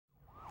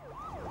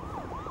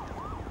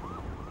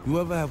You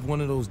ever have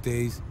one of those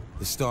days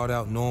that start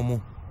out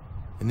normal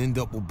and end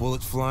up with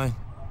bullets flying?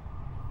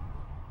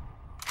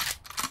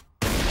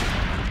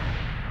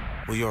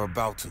 Well, you're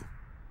about to.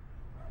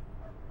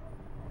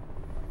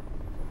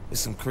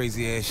 It's some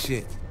crazy ass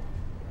shit,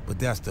 but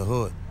that's the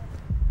hood.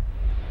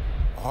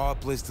 A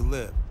hard place to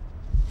live,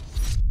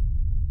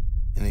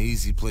 and an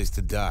easy place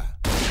to die.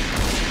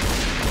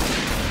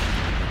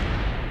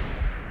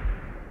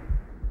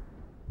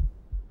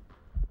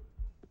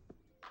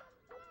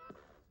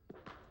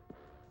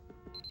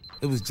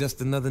 It was just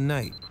another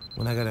night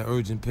when I got an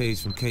urgent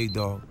page from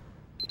K-Dog,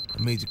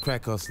 a major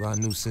crack hustler I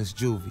knew since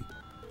juvie.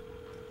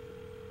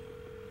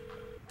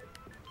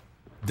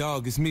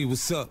 Dog, it's me,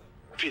 what's up?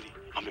 50,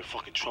 I'm in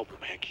fucking trouble,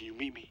 man. Can you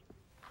meet me?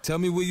 Tell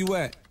me where you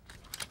at.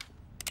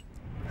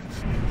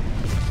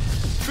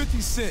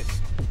 50 Cent,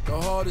 the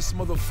hardest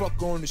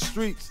motherfucker on the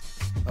streets.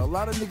 A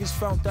lot of niggas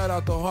found that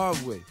out the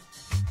hard way.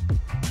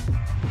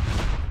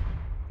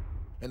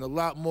 And a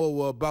lot more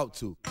were about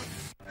to.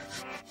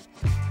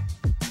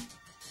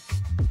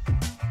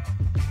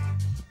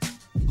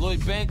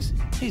 Lloyd Banks,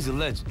 he's a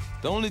legend.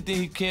 The only thing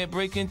he can't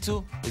break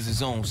into is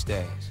his own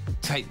stash.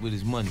 Tight with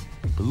his money,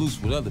 but loose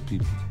with other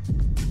people's.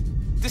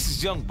 This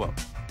is Young Buck.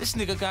 This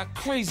nigga got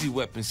crazy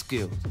weapon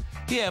skills.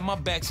 He had my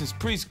back since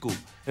preschool.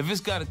 If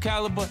it's got a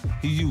caliber,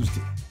 he used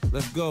it.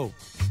 Let's go.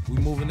 We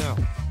moving out.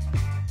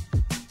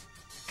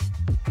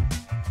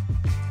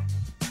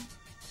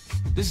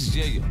 This is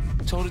Yayo.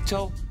 Toe to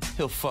toe,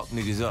 he'll fuck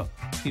niggas up.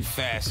 He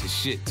fast as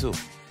shit, too.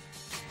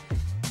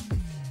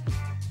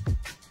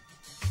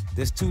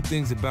 There's two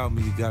things about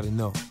me you gotta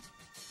know.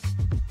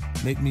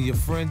 Make me your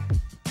friend,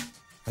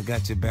 I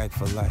got your back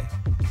for life.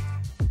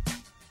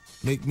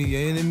 Make me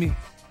your enemy,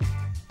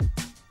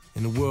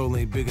 and the world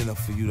ain't big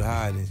enough for you to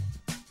hide in.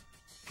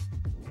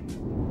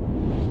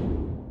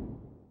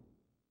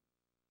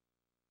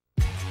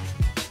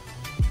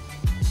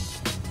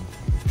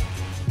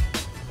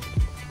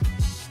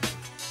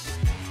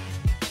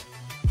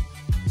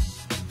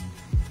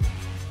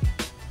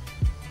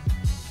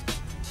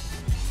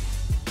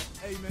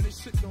 Hey man,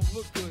 this shit don't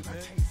look good,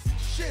 man.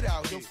 Shit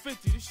out Yo, here.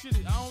 50, this shit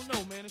is, I don't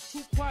know, man. It's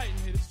too quiet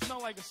in here. This smell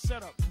like a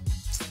setup, man.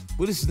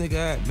 Where this nigga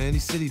at, man? He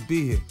said he'd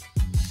be here.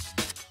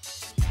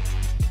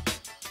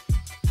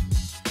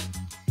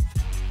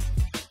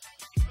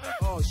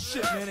 Oh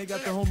shit, man, they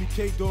got the homie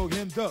K-Dog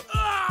hemmed up.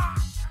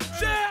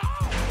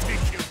 Take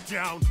him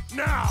down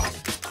now!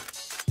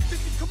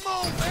 50, come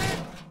on,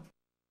 man!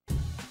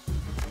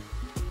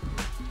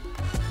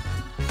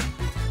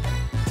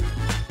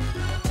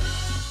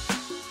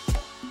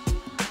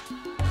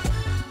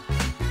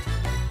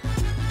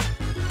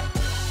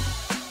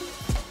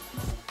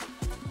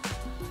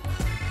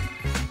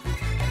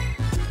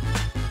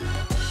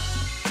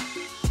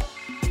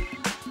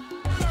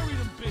 Bury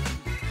them bitches.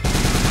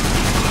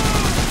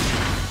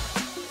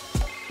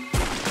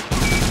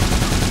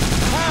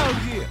 Hell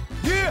yeah!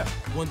 Yeah!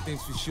 One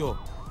thing's for sure,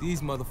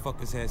 these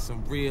motherfuckers had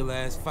some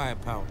real-ass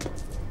firepower.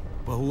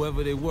 But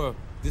whoever they were,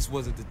 this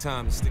wasn't the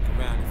time to stick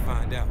around and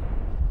find out.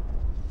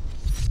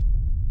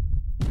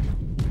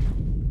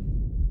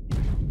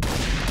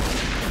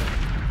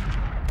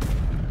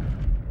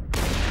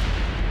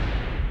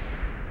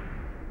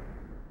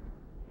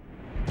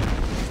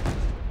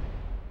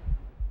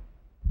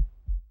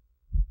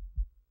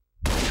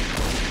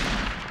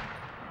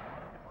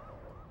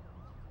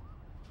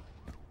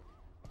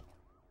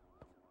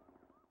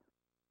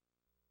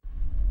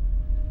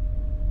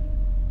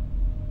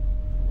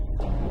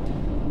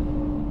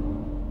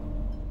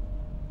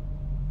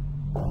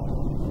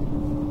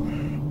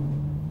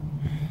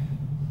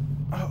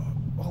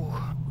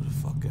 Where the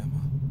fuck am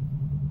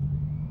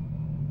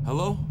I?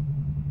 Hello?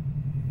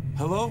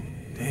 Hello?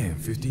 Damn,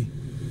 50.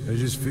 I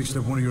just fixed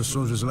up one of your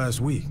soldiers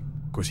last week.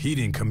 Of course, he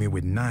didn't come in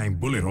with 9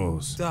 bullet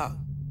holes. Doc,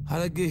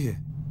 how'd I get here?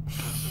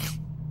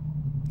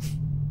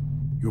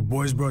 Your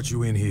boys brought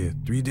you in here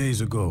 3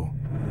 days ago.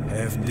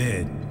 Half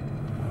dead,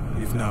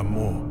 if not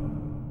more.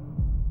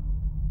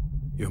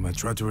 Yo, man,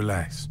 try to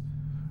relax.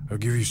 I'll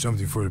give you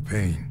something for the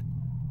pain.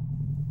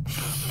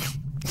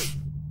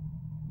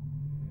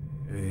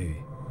 Hey,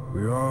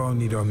 we all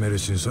need our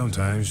medicine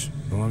sometimes,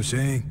 know what I'm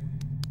saying?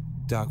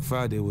 Doc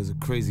Friday was a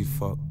crazy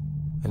fuck.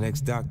 An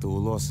ex-doctor who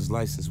lost his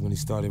license when he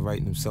started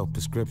writing himself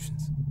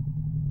prescriptions.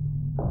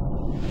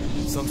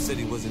 Some said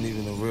he wasn't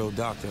even a real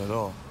doctor at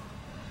all.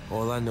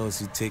 All I know is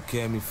he'd take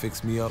care of me,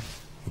 fix me up,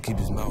 and keep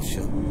his mouth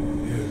shut.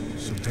 Yeah,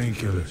 some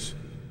painkillers.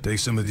 Take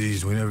some of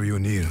these whenever you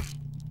need them.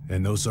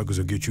 And those suckers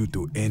will get you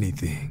through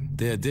anything.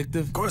 They're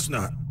addictive? Of course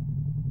not.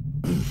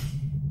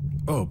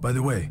 Oh, by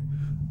the way,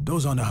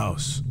 those on the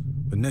house.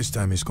 But next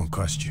time it's gonna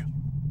cost you.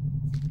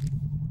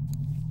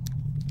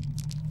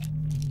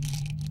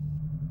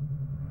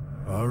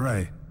 All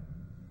right.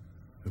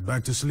 You're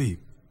back to sleep.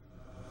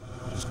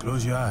 Just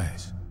close your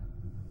eyes.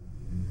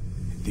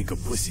 And think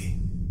of pussy.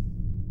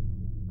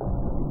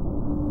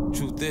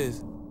 Truth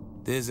is,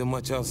 there isn't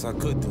much else I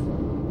could do.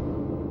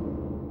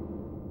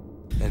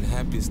 And the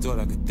happiest thought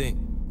I could think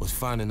was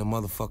finding the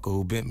motherfucker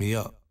who bent me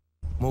up.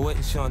 Moet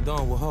and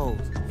Chandon were hoes,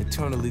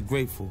 eternally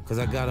grateful, cause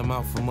I got them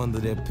out from under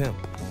their pimp,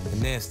 a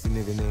nasty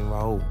nigga named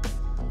Raoul.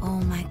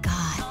 Oh my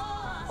God.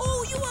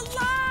 Oh, you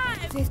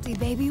alive! 50,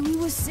 baby, we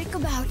were sick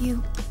about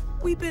you.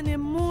 We've been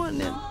in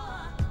mourning.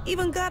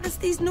 Even got us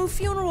these new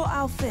funeral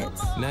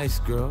outfits. Nice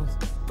girls,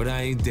 but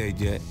I ain't dead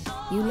yet.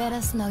 You let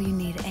us know you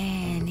need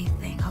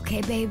anything,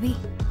 okay, baby?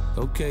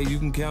 Okay, you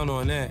can count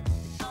on that.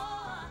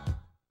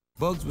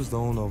 Bugs was the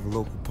owner of a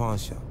local pawn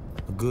shop.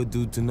 A good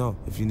dude to know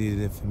if you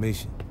needed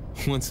information.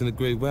 Once in a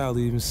great while,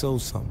 he even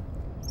sold something.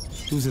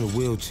 He was in a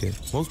wheelchair.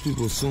 Most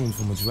people assumed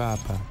from a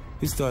drive-by.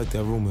 He started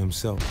that rumor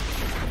himself.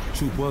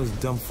 Truth was,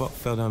 the dumb fuck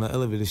fell down an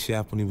elevator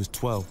shaft when he was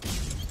 12.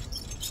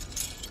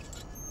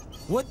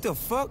 What the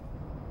fuck?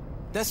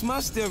 That's my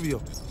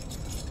stereo.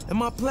 And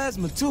my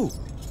plasma, too.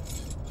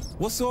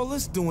 What's all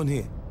this doing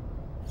here?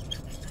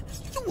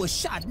 You was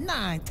shot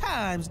 9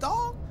 times,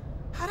 dawg.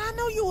 How'd I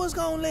know you was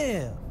gonna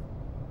live?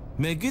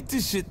 Man, get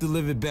this shit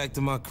delivered back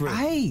to my crib.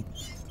 Hey,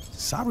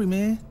 sorry,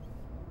 man.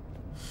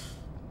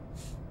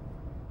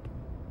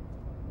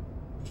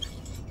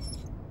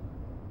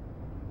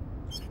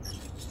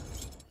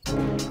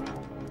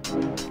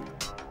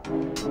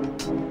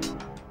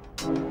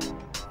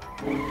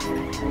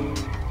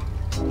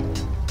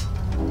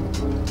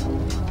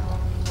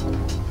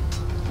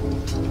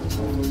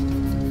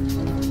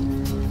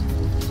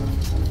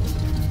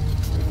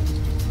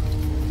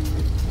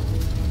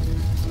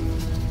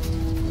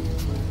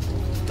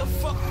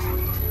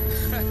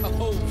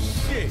 Oh,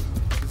 shit.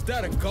 Is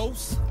that a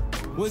ghost?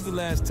 When's the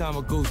last time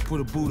a ghost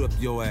put a boot up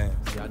your ass?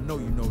 Yeah, I know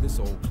you know this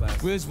old class.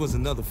 Grizz was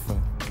another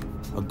friend,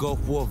 a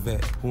Gulf War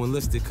vet who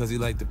enlisted because he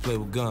liked to play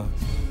with guns.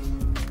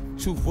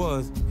 Truth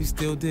was, he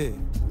still did,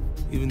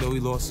 even though he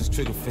lost his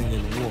trigger finger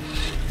in the war.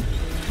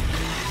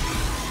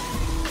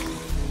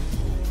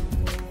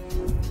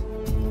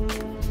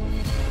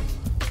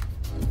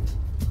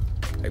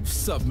 Hey,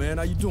 what's up, man?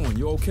 How you doing?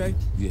 You okay?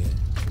 Yeah,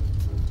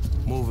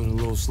 moving a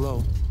little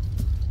slow.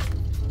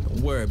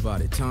 Don't worry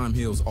about it. Time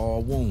heals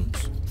all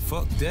wounds.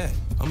 Fuck that.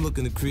 I'm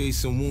looking to create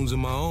some wounds of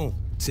my own.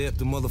 Tear up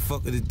the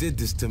motherfucker that did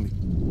this to me.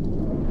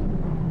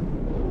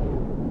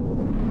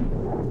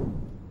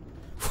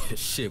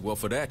 Shit, well,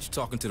 for that, you're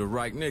talking to the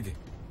right nigga.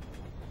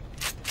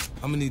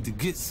 I'ma need to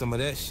get some of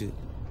that shit.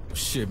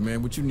 Shit,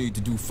 man, what you need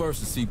to do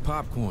first is see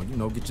Popcorn. You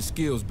know, get your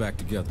skills back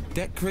together.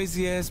 That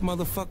crazy-ass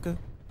motherfucker?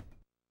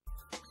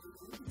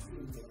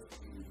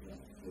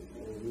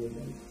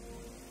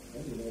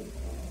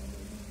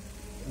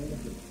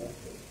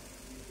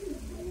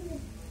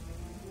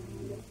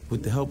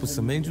 With the help of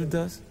some angel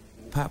dust,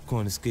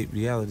 Popcorn escaped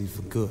reality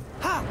for good.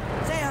 Ha!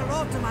 Say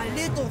hello to my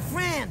little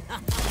friend.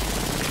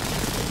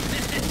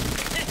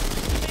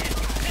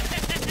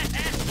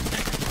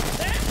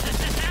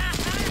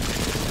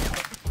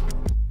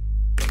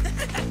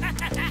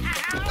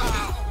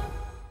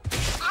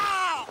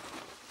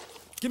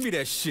 Give me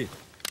that shit.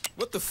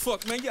 What the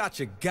fuck, man? You out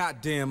your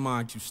goddamn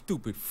mind, you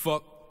stupid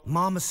fuck.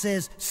 Mama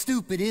says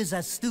stupid is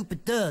as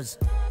stupid does.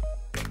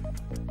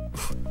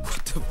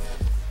 What the...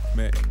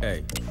 Man,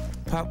 hey.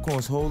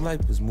 Popcorn's whole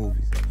life was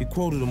movies. He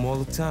quoted them all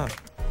the time.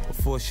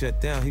 Before it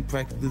shut down, he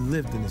practically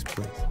lived in this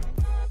place.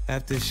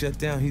 After it shut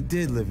down, he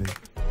did live in it.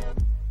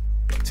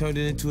 Turned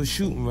it into a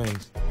shooting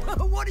range.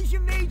 What is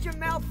your major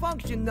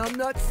malfunction,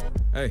 numbnuts?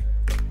 Hey,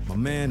 my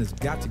man has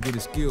got to get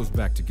his skills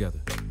back together.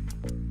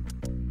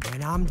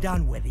 When I'm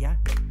done with you,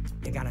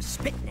 you're gonna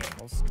spit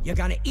nails, you're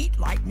gonna eat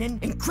lightning,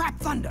 and crap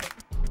thunder.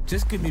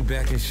 Just get me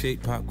back in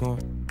shape,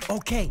 Popcorn.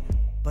 Okay,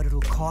 but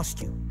it'll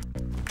cost you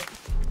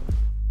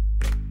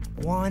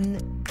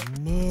 $1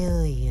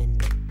 million.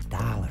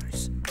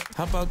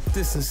 How about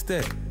this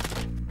instead?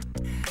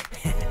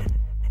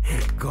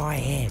 Go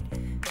ahead,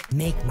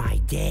 make my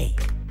day.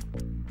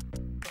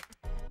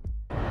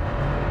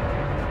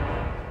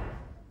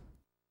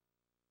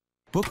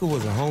 Booker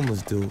was a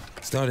homeless dude.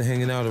 Started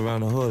hanging out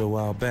around the hood a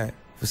while back.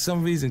 For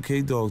some reason,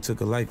 K-Dog took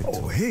a liking to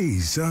him. Oh, hey,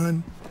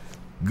 son.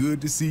 Good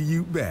to see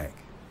you back.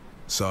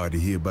 Sorry to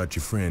hear about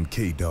your friend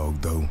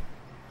K-Dog, though.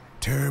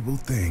 Terrible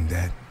thing,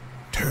 that.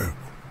 Terrible.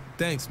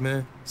 Thanks,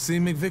 man. See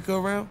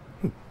McVicker around?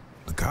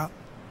 The cop?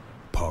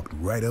 Parked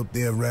right up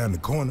there around the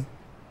corner.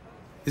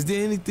 Is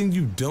there anything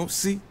you don't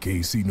see?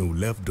 Can't see no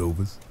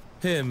leftovers.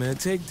 Here, man,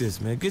 take this,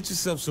 man. Get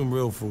yourself some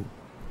real food.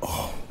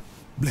 Oh,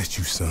 bless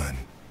you, son.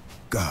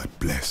 God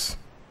bless.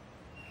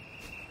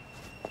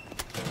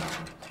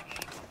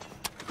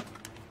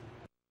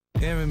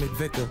 Aaron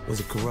McVicker was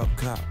a corrupt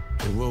cop,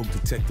 a rogue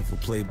detective who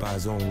played by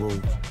his own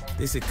rules.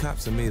 They said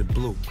cops are made of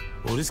blue.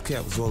 Well, this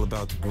cat was all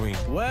about the green.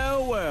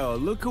 Well, well,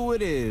 look who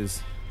it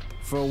is.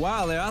 For a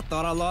while there, I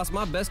thought I lost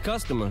my best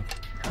customer.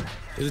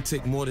 It'll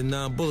take more than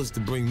 9 bullets to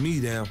bring me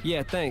down.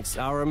 Yeah, thanks.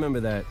 I'll remember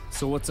that.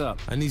 So what's up?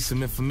 I need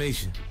some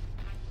information.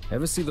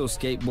 Ever see those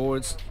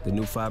skateboards? The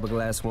new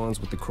fiberglass ones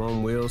with the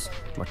chrome wheels?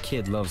 My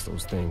kid loves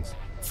those things.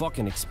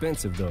 Fucking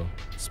expensive, though.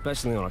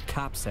 Especially on a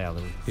cop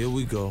salary. Here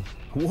we go.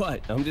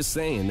 What? I'm just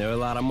saying, they're a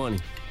lot of money.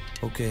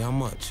 Okay, how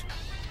much?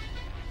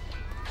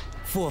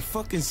 For a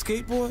fucking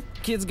skateboard?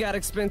 Kids got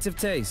expensive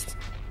taste.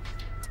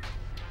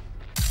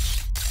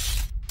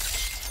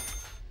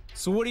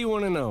 So what do you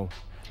want to know?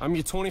 I'm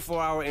your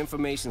 24-hour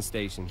information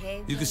station.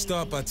 You can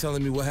start by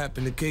telling me what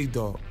happened to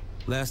K-Dog.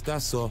 Last I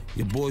saw,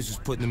 your boys was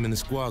putting him in the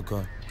squad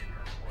car.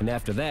 And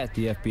after that,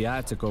 the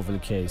FBI took over the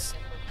case.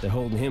 They're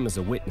holding him as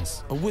a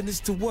witness. A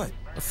witness to what?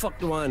 The fuck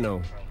do I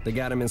know? They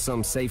got him in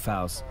some safe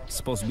house.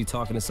 Supposed to be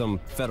talking to some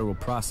federal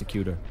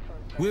prosecutor.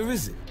 Where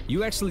is it?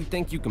 You actually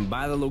think you can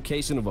buy the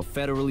location of a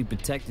federally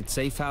protected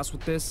safe house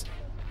with this?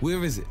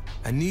 Where is it?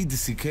 I need to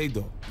see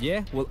K-Dog.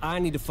 Yeah? Well, I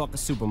need to fuck a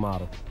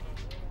supermodel.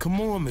 Come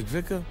on,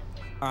 McVicker.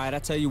 All right, I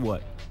tell you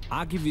what.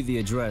 I'll give you the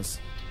address,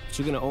 but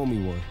you're gonna owe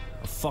me one.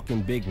 A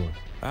fucking big one.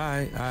 All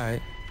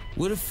right.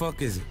 Where the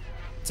fuck is it?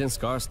 It's in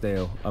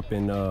Scarsdale, up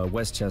in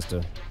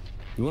Westchester.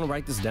 You wanna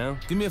write this down?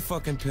 Give me a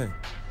fucking pen.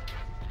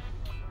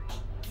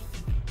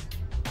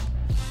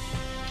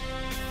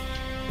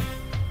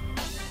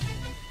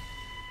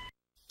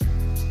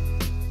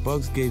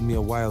 Bugs gave me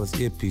a wireless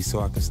earpiece so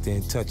I can stay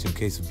in touch in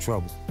case of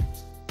trouble.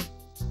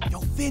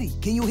 Yo, Fitty,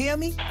 can you hear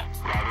me?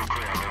 Loud and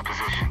clear, I'm in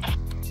position.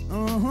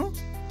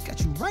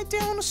 Got you right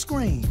there on the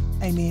screen.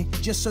 Hey, man,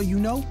 just so you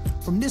know,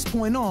 from this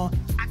point on,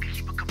 I can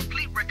keep a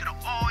complete record of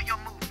all your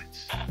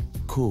movements.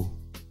 Cool.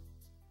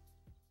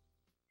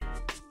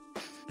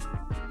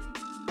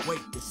 Wait,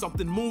 there's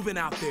something moving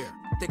out there.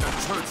 I think I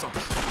just heard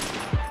something.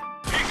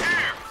 He's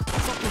here!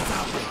 Something's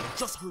out there. I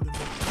just heard a noise.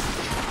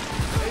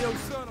 Hey, yo,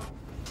 son.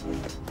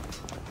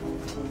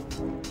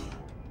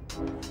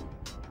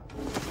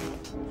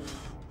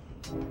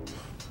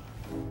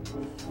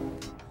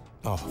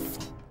 Oh,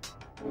 fuck.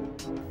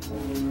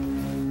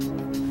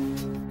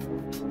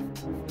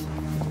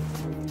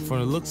 From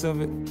the looks of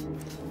it,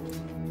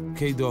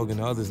 K-Dog and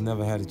the others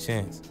never had a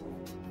chance.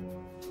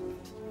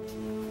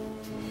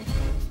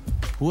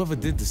 Whoever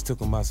did this took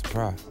them by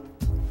surprise.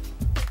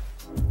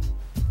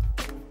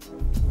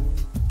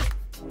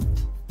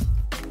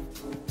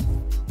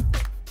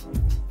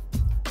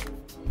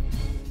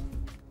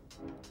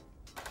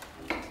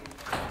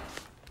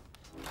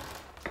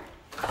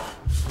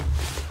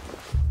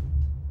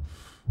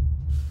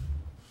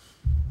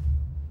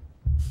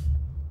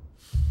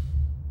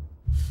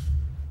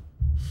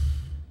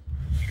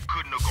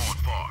 Couldn't have gone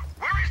far.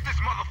 Where is this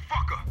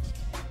motherfucker?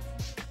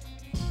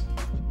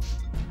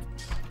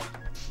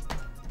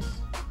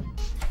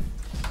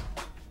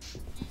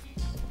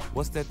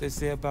 What's that they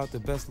say about the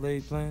best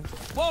laid plans?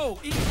 Whoa!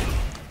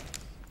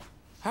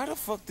 How the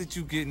fuck did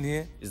you get in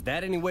here? Is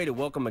that any way to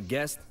welcome a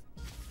guest?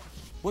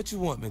 What you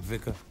want,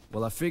 McVicker?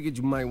 Well, I figured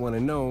you might want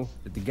to know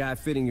that the guy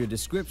fitting your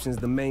description is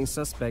the main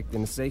suspect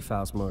in the safe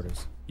house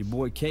murders. Your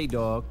boy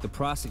K-Dog, the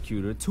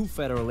prosecutor, 2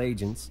 federal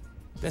agents.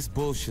 That's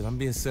bullshit. I'm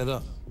being set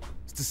up.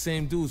 It's the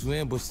same dudes who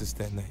ambushed us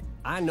that night.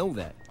 I know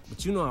that,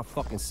 but you know how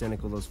fucking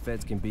cynical those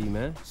feds can be,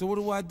 man. So what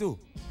do I do?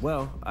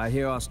 Well, I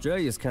hear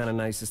Australia's kind of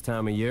nice this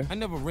time of year. I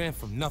never ran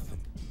from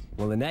nothing.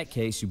 Well, in that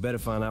case, you better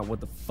find out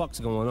what the fuck's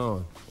going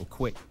on, and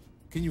quick.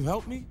 Can you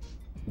help me?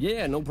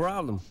 Yeah, no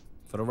problem.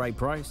 For the right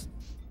price.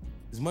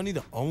 Is money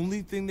the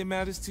only thing that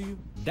matters to you?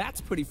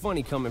 That's pretty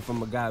funny coming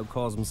from a guy who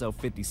calls himself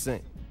 50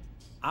 Cent.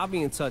 I'll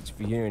be in touch if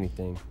you hear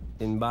anything.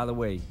 And by the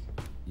way,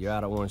 you're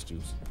out of orange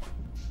juice.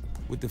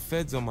 With the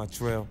feds on my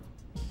trail,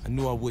 I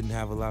knew I wouldn't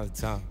have a lot of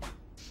time.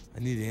 I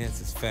needed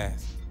answers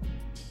fast.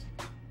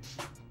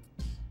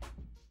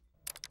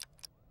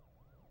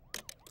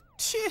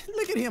 Shit,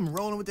 look at him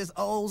rolling with this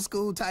old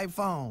school type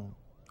phone.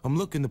 I'm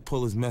looking to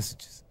pull his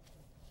messages.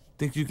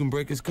 Think you can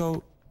break his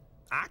code?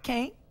 I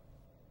can't.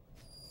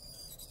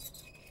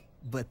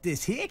 But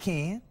this here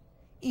can.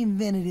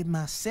 Invented it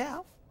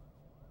myself.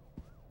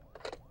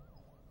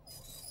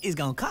 It's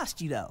gonna cost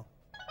you, though.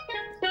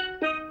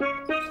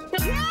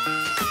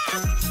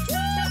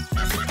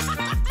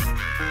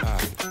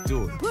 Alright,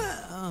 do it.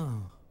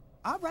 Well,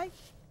 all right.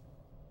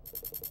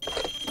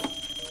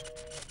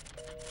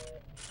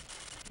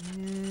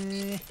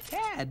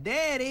 Yeah,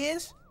 there it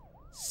is.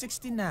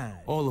 69.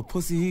 All the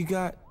pussy he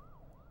got?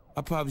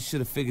 I probably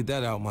should have figured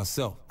that out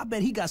myself. I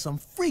bet he got some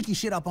freaky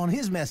shit up on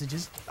his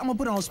messages. I'm gonna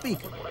put it on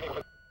speaker.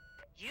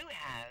 You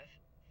have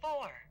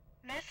 4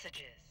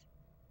 messages.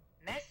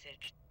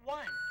 Message 1.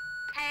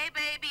 Hey,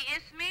 baby,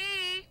 it's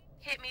me.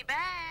 Hit me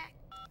back.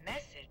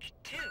 Message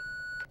 2.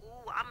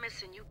 Ooh, I'm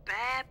missing you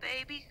bad,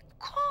 baby.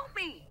 Call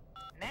me.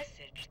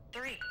 Message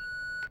 3.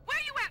 Where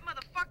you at,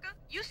 motherfucker?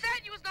 You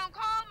said you was gonna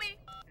call me.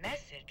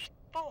 Message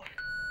 4.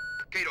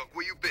 K-Dog,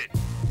 where you been?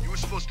 You were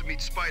supposed to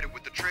meet Spider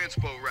with the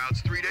transpo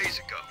routes 3 days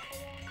ago.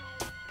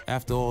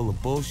 After all the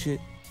bullshit,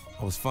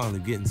 I was finally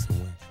getting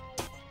somewhere.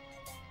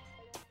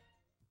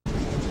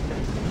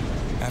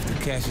 After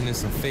cashing in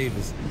some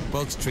favors,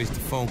 Bugs traced the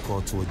phone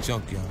call to a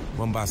junkyard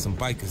run by some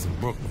bikers in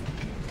Brooklyn.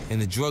 In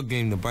the drug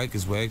game, the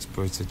bikers were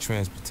experts at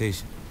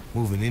transportation,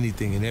 moving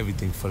anything and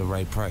everything for the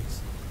right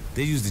price.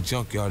 They used the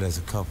junkyard as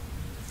a cover.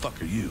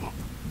 Fuck are you?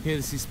 Here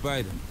to see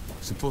Spider.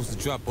 Supposed to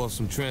drop off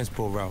some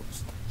transport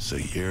routes. So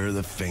you're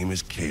the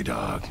famous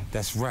K-Dog.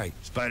 That's right.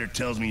 Spider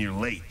tells me you're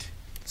late.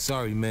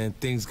 Sorry, man.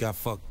 Things got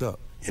fucked up.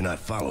 You're not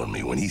following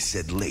me. When he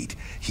said late,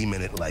 he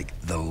meant it like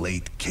the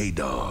late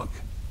K-Dog.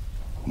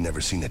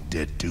 Never seen a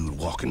dead dude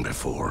walking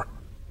before.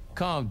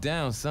 Calm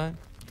down, son.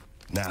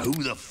 Now, who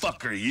the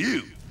fuck are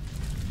you?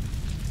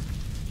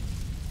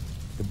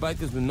 The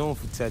biker's been known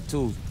for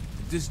tattoos,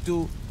 but this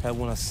dude had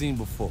one I seen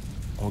before,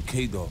 on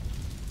K-Dog.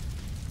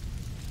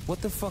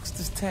 What the fuck's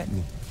this tat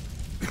mean?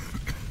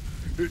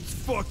 It's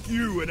fuck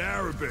you in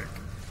Arabic.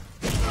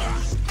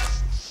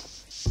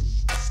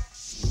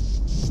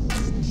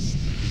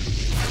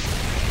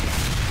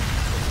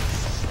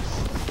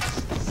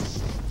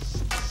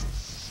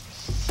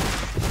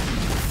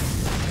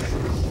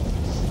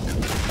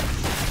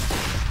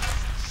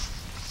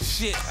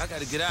 Shit, I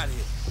gotta get out of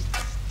here.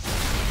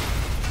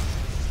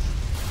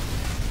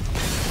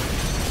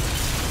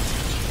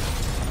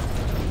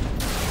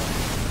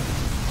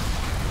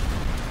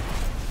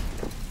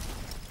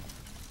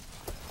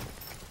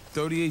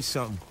 $38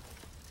 something.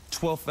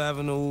 12th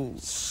Avenue.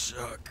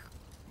 Suck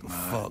my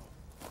Fuck.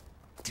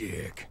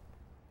 dick.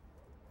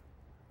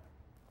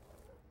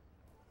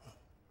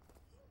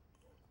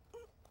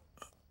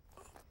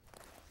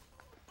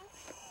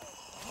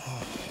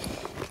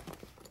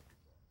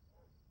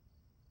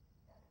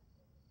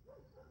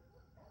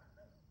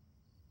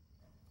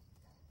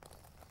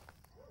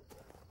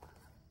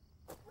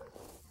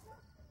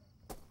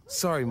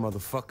 Sorry,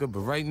 motherfucker,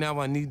 but right now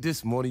I need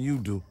this more than you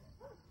do.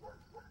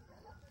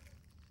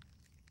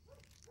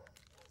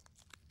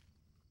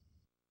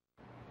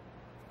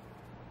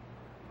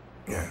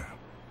 Yeah.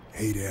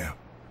 Hey there.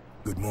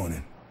 Good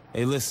morning.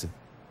 Hey, listen.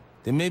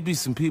 There may be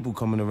some people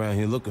coming around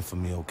here looking for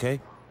me, okay?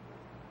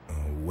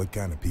 What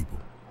kind of people?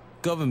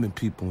 Government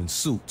people in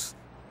suits.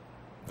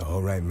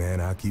 All right,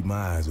 man. I'll keep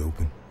my eyes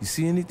open. You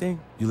see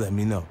anything? You let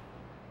me know.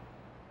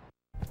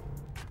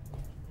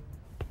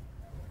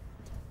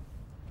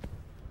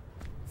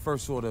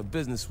 First order of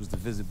business was to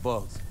visit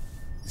Bugs.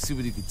 To see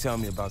what he could tell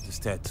me about this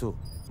tattoo.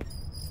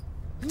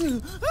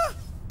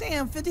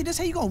 Damn, 50, this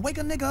how you gonna wake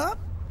a nigga up?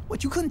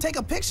 What, you couldn't take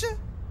a picture?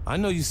 I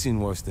know you've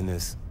seen worse than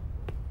this.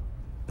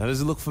 Now,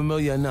 does it look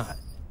familiar or not?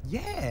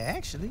 Yeah,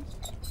 actually.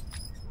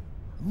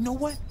 You know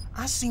what?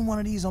 I seen one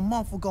of these a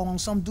month ago on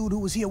some dude who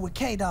was here with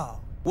K-Dog.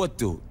 What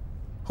dude?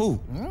 Who?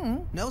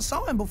 Never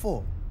saw him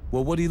before.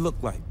 Well, what'd he look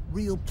like?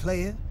 Real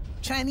player.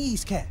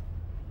 Chinese cat.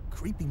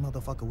 Creepy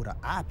motherfucker with an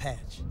eye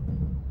patch.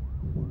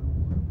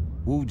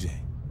 Wu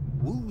Jang.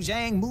 Wu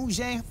Zhang, Moo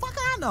Zhang, fuck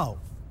I know.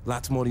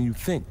 Lots more than you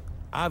think.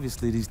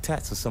 Obviously, these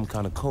tats are some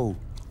kind of code.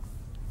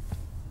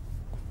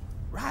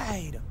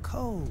 Right, a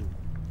code.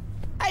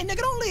 Hey, nigga,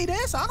 don't leave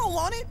this. I don't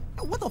want it.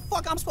 What the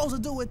fuck I'm supposed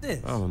to do with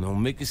this? I don't know.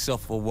 Make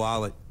yourself a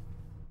wallet.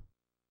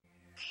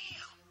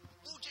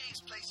 Damn! Wu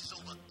Jang's place is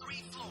over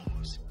 3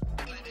 floors.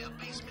 Glendale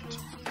basement 2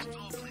 from his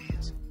floor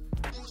plans.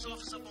 Wu's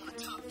office up on the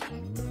top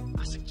floor.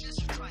 I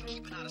suggest you try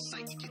keeping out of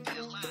sight to get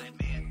there alive,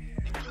 man.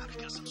 They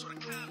probably got some sort of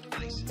comm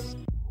devices.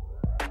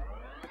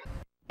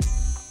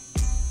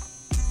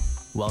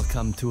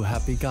 Welcome to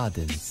Happy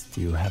Gardens.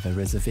 Do you have a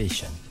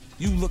reservation?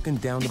 You looking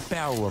down the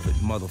barrel of it,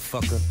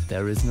 motherfucker.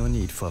 There is no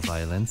need for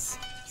violence.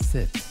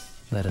 Sit.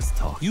 Let us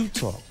talk. You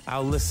talk.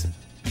 I'll listen.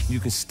 You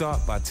can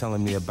start by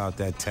telling me about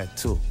that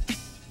tattoo.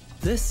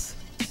 This?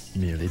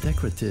 Merely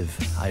decorative.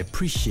 I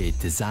appreciate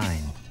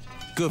design.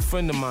 Good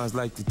friend of mine's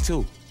liked it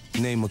too.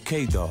 Name of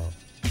K-Dog.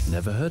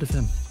 Never heard of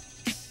him.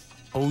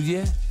 Oh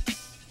yeah?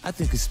 I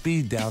think a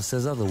speed dial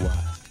says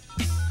otherwise.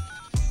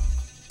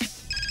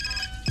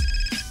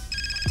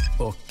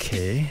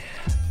 Okay.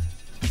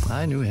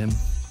 I knew him.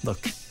 Look,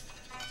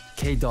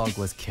 K-Dog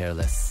was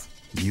careless.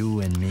 You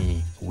and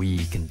me,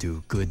 we can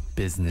do good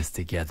business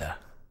together.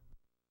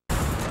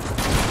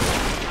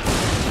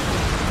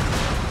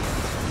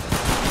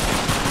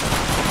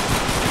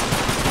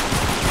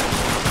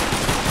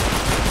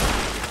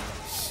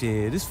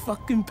 Shit, it's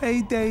fucking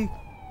payday.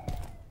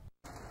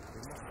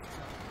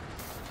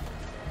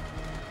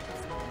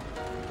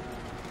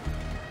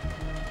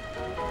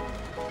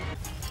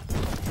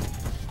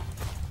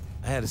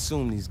 I had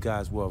assumed these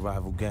guys were a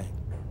rival gang.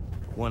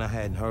 One I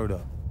hadn't heard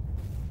of.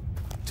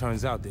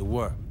 Turns out they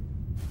were.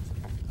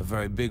 A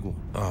very big one.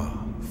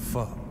 Oh,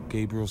 fuck.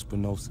 Gabriel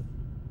Spinoza,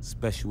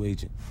 special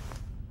agent,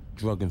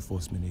 drug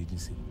enforcement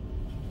agency.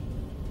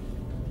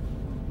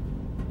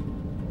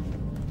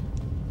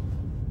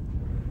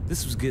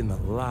 This was getting a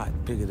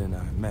lot bigger than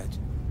I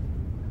imagined.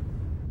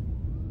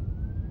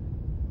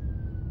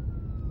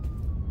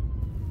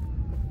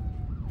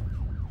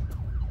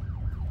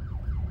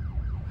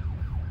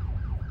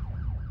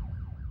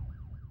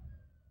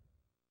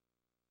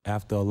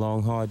 After a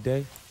long, hard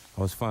day,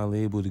 I was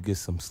finally able to get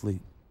some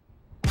sleep.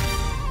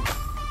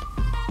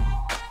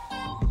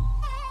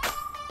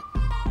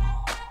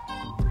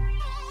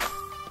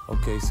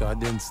 Okay, so I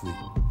didn't sleep,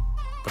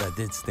 but I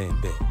did stay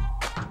in bed.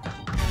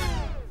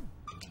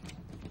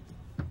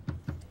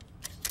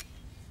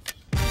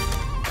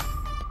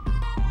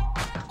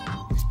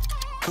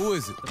 Who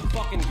is it? The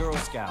fucking Girl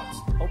Scouts.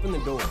 Open the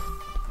door.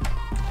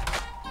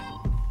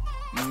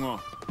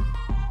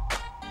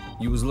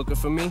 You was looking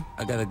for me?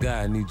 I got a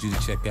guy I need you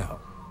to check out.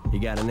 He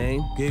got a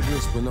name? Gabriel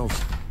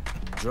Spinoza.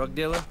 Drug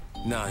dealer?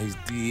 Nah, he's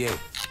DEA.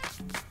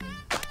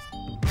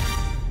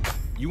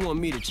 You want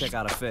me to check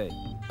out a fed?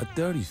 A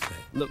dirty fed.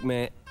 Look,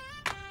 man,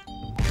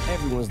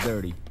 everyone's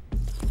dirty.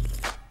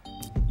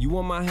 You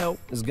want my help?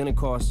 It's gonna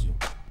cost you.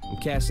 I'm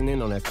cashing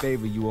in on that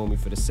favor you owe me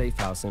for the safe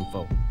house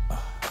info.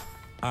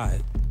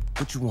 Alright,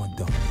 what you want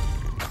done?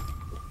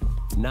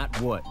 Not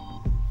what.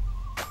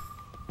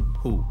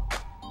 Who?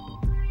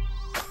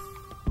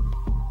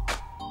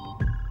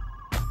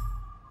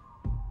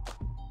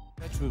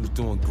 Petra was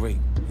doing great,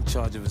 in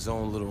charge of his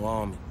own little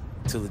army,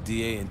 until the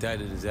DA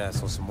indicted his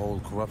ass on some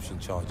old corruption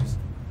charges.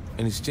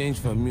 In exchange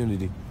for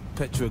immunity,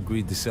 Petra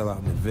agreed to sell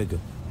out McVicker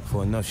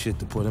for enough shit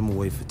to put him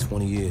away for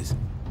 20 years.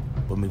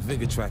 But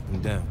McVicker tracked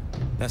him down.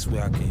 That's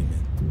where I came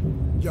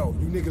in. Yo,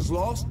 you niggas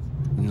lost?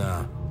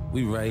 Nah,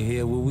 we right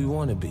here where we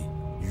want to be.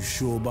 You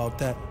sure about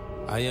that?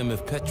 I am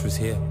if Petra's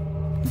here.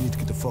 You need to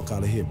get the fuck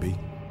out of here, B.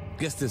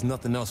 Guess there's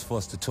nothing else for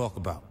us to talk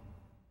about.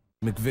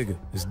 McVicker,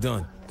 it's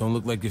done. Don't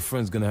look like your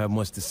friend's gonna have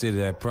much to say to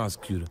that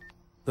prosecutor.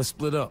 Let's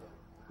split up.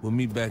 We'll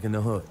meet back in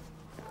the hood.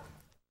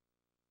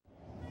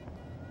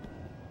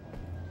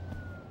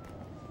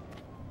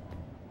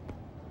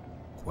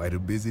 Quite a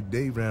busy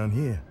day round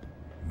here.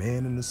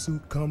 Man in the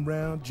suit come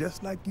round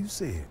just like you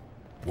said.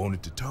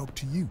 Wanted to talk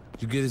to you.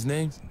 Did you get his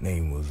name? His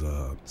name was,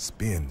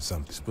 Spin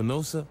something.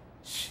 Spinoza?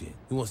 Shit,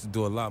 he wants to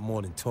do a lot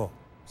more than talk.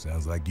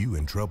 Sounds like you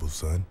in trouble,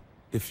 son.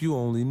 If you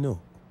only knew.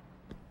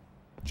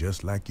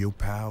 Just like your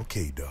pal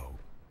K-Dog.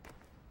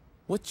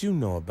 What you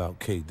know about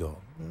K-Dog?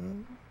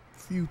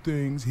 Few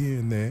things here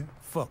and there.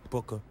 Fuck,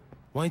 Booker.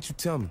 Why ain't you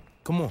tell me?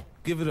 Come on,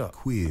 give it up.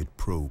 Quid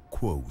pro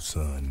quo,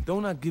 son.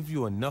 Don't I give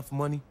you enough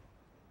money?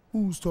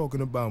 Who's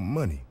talking about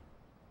money?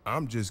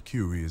 I'm just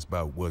curious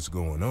about what's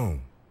going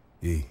on.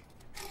 Hey,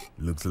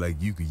 looks like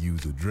you could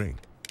use a drink.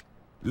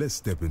 Let's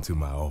step into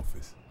my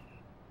office.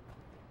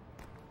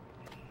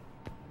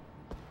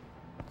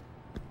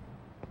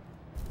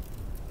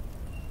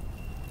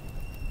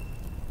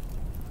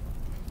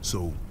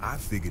 So I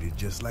figured it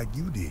just like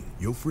you did.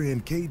 Your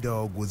friend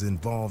K-Dog was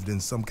involved in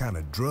some kind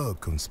of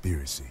drug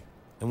conspiracy.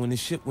 And when the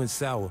shit went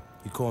sour,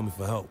 he called me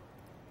for help.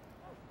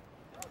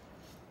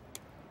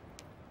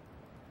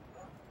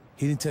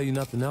 He didn't tell you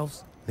nothing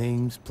else?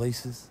 Names,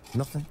 places,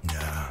 nothing?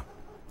 Nah.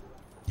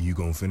 You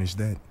gonna finish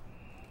that?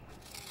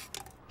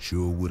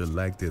 Sure would've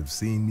liked to have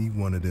seen me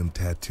one of them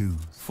tattoos.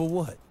 For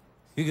what?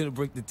 You gonna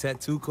break the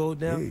tattoo code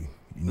down? Hey,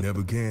 you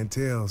never can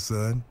tell,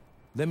 son.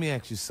 Let me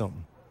ask you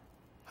something.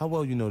 How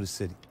well you know the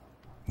city?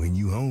 When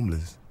you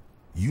homeless,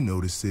 you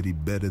know the city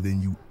better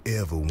than you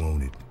ever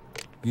wanted.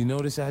 You know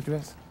this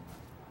address?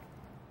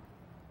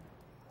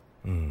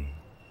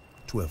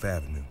 12th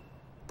Avenue.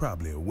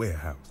 Probably a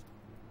warehouse.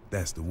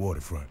 That's the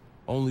waterfront.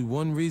 Only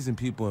one reason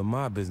people in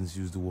my business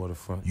use the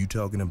waterfront. You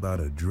talking about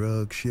a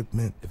drug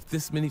shipment? If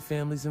this many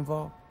families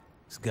involved,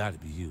 it's gotta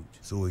be huge.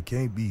 So it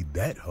can't be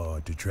that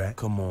hard to track.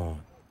 Come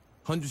on.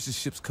 Hundreds of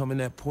ships come in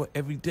that port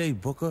every day,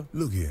 Booker.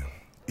 Look here,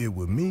 it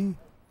were me,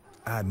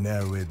 I'd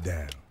narrow it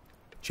down.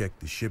 Check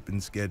the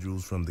shipping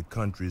schedules from the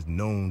countries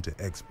known to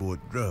export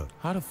drugs.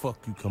 How the fuck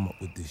you come up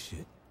with this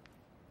shit?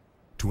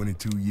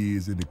 22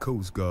 years in the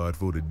Coast Guard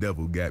before the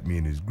devil got me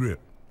in his grip.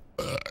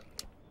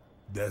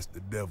 That's the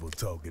devil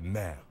talking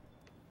now.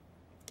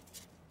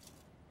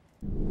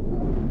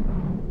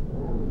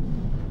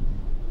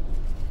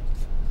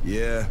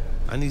 Yeah?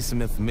 I need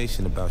some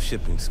information about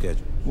shipping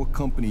schedule. What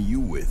company you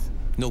with?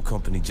 No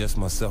company, just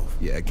myself.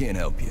 Yeah, I can't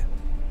help you.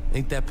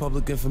 Ain't that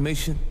public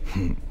information?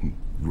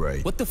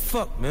 Right. What the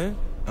fuck, man?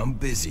 I'm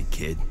busy,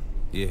 kid.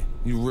 Yeah,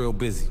 you real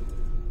busy.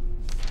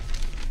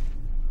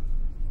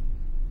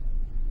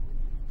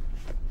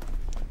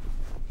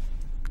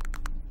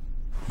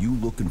 You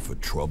looking for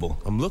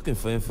trouble? I'm looking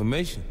for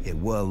information. Yeah,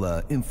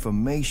 well,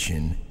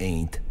 information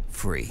ain't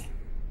free.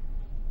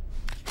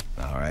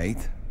 All right?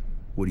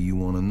 What do you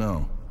want to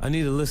know? I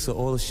need a list of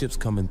all the ships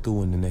coming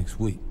through in the next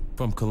week.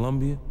 From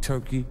Colombia,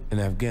 Turkey, and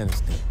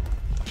Afghanistan.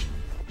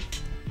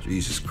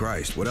 Jesus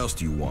Christ, what else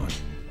do you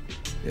want?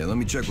 Yeah, let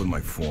me check with my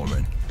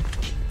foreman.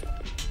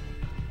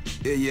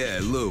 Yeah,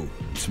 Lou,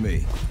 it's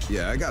me.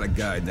 Yeah, I got a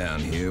guy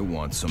down here,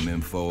 wants some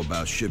info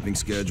about shipping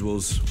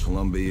schedules,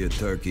 Colombia,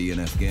 Turkey,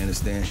 and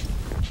Afghanistan.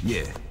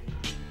 Yeah.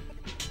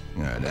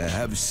 All right,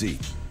 have a seat.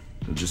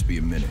 It'll just be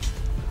a minute.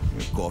 You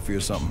want coffee or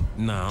something?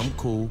 Nah, I'm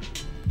cool.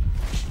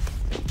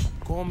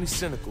 Call me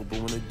cynical, but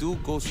when a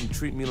dude goes from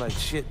treat me like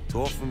shit to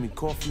offer me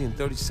coffee in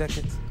 30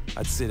 seconds,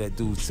 I'd say that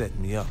dude's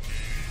setting me up.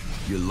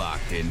 You're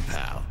locked in,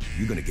 pal.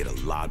 You're gonna get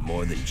a lot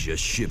more than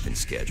just shipping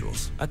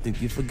schedules. I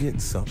think you're forgetting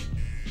something.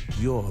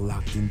 You're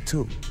locked in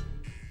too.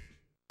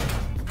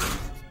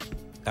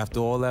 After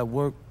all that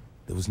work,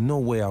 there was no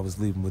way I was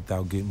leaving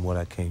without getting what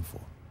I came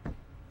for.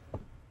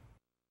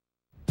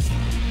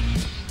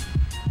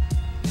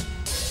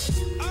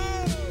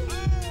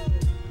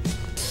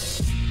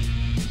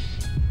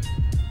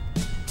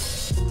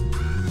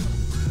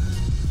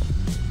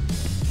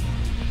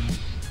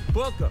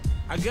 Booker,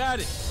 I got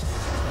it.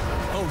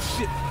 Oh,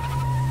 shit.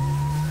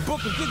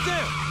 Booker, get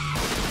down.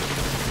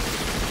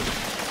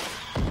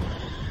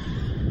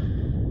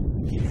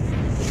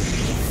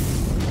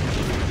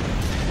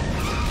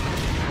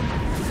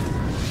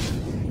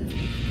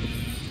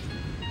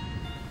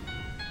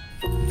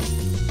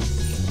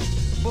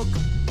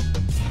 Booker.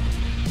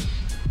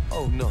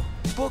 Oh, no.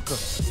 Booker.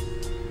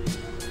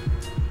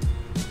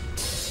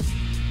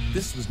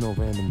 no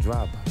random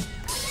drive-by.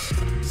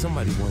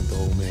 Somebody wanted the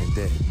old man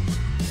dead.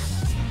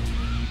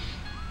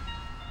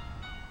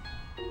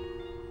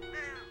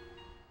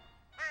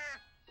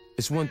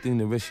 It's one thing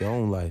to risk your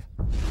own life,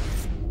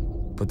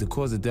 but to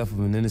cause the death of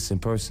an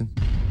innocent person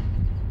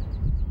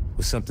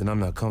was something I'm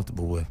not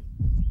comfortable with.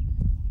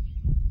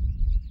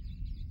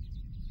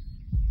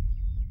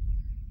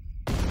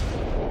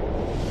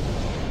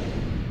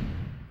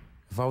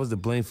 If I was to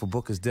blame for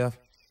Booker's death,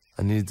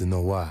 I needed to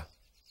know why.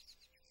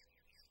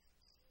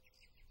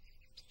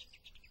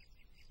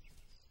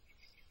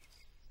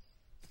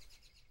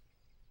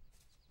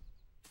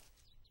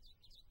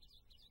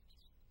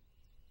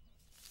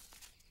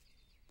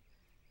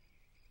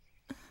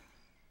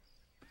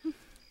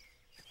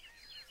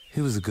 He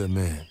was a good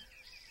man.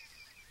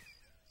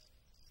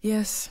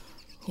 Yes,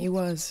 he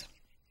was.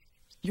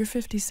 You're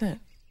 50 Cent.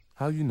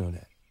 How you know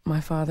that?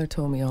 My father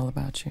told me all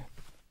about you.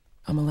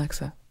 I'm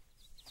Alexa.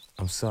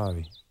 I'm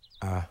sorry.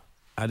 I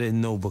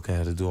didn't know Booker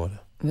had a daughter.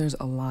 There's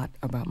a lot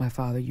about my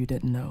father you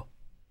didn't know.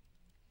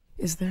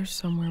 Is there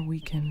somewhere we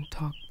can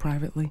talk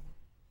privately?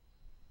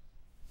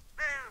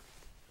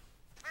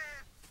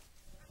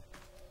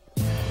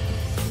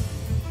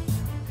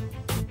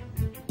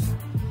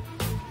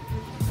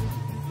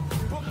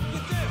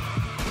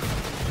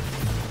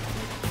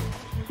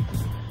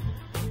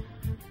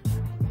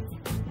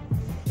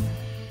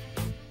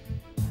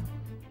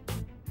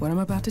 What I'm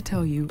about to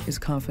tell you is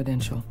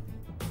confidential.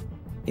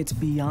 It's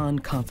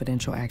beyond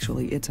confidential,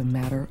 actually. It's a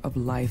matter of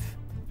life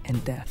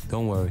and death.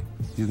 Don't worry.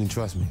 You can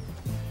trust me.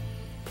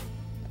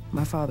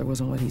 My father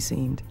wasn't what he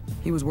seemed.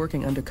 He was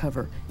working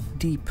undercover,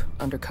 deep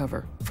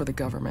undercover, for the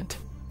government.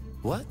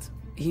 What?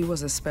 He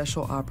was a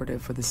special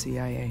operative for the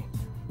CIA.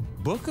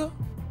 Booker?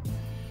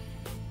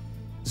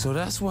 So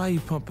that's why you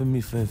pumping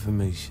me for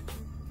information.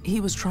 He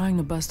was trying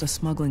to bust a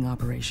smuggling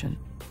operation.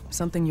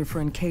 Something your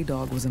friend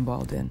K-Dog was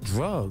involved in.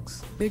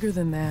 Drugs? Bigger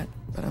than that,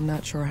 but I'm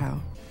not sure how.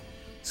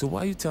 So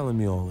why are you telling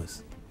me all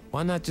this?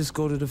 Why not just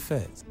go to the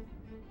feds?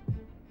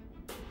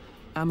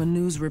 I'm a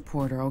news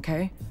reporter,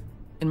 okay?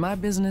 In my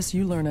business,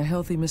 you learn a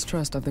healthy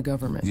mistrust of the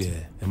government.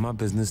 Yeah, in my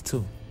business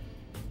too.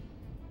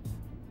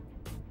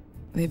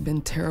 They've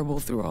been terrible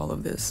through all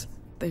of this.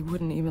 They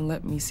wouldn't even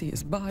let me see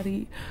his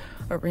body,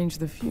 arrange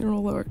the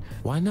funeral, or...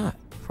 Why not?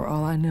 For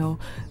all I know,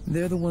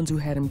 they're the ones who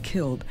had him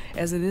killed.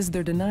 As it is,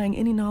 they're denying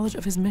any knowledge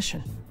of his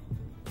mission.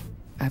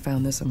 I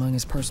found this among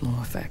his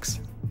personal effects.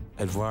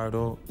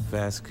 Eduardo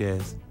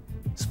Vasquez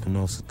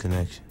Espinosa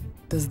connection.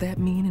 Does that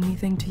mean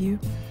anything to you?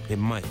 It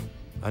might.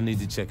 I need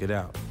to check it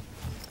out.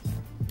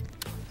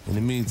 In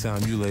the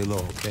meantime, you lay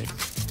low, okay?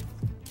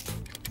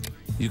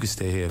 You can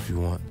stay here if you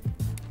want.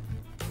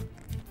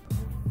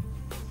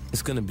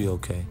 It's gonna be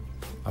okay.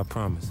 I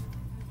promise.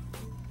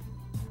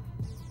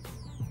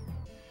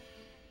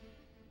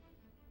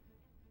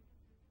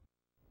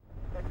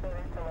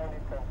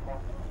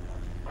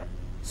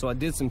 So I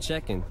did some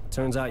checking.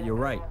 Turns out you're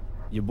right.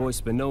 Your boy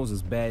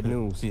Spinoza's bad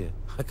news. Yeah,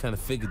 I kind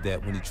of figured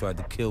that when he tried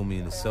to kill me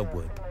in the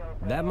subway.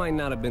 That might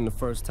not have been the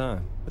first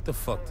time. What the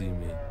fuck do you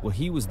mean? Well,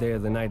 he was there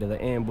the night of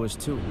the ambush,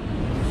 too.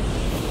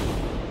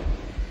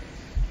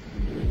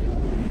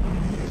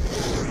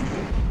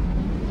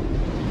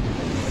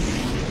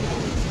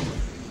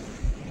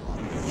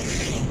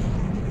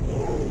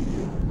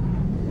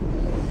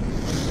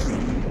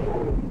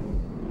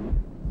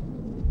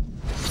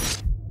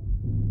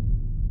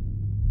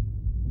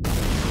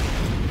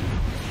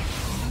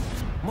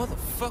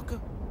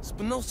 Motherfucker,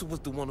 Spinoza was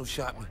the one who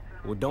shot me.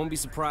 Well, don't be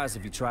surprised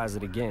if he tries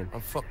it again.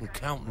 I'm fucking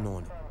counting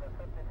on it.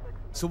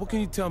 So what can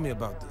you tell me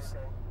about this?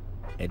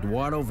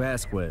 Eduardo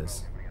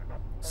Vasquez.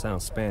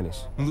 Sounds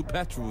Spanish.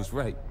 Lupatra was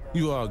right.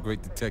 You are a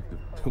great detective.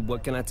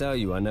 What can I tell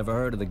you? I never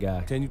heard of the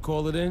guy. Can you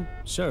call it in?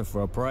 Sure,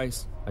 for a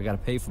price. I gotta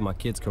pay for my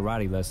kids'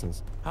 karate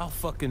lessons. How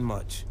fucking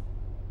much?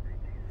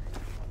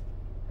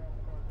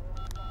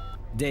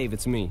 Dave,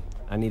 it's me.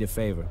 I need a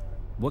favor.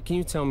 What can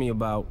you tell me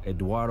about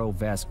Eduardo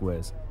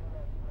Vasquez?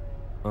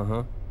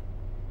 Uh-huh.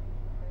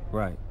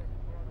 Right.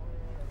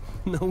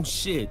 No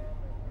shit.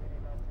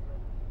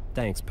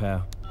 Thanks,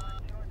 pal.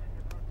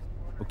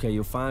 Okay,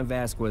 you'll find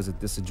Vasquez at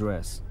this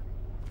address.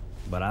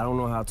 But I don't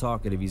know how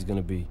talkative he's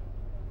gonna be.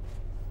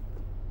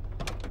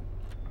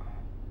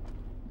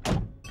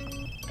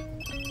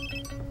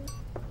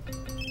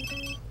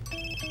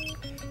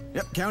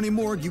 Yep, county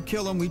morgue, you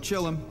kill him, we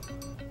chill him.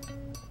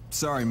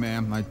 Sorry,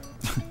 ma'am, I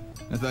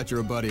thought you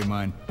were a buddy of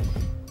mine.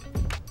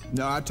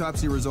 No,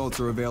 autopsy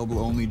results are available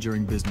only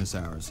during business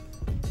hours.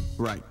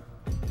 Right.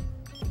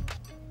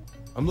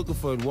 I'm looking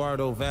for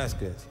Eduardo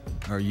Vasquez.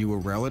 Are you a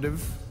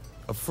relative?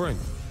 A friend.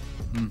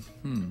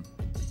 Mm-hmm.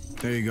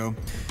 There you go.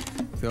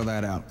 Fill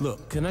that out.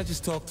 Look, can I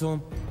just talk to him?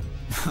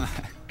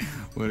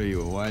 What are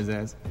you, a wise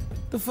ass?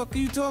 The fuck are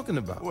you talking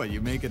about? What,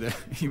 you make it a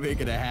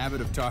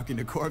habit of talking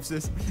to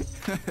corpses?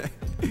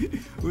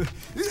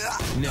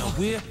 Now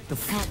where the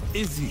fuck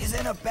is he? He's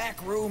in a back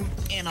room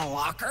in a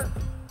locker.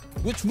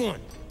 Which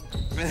one?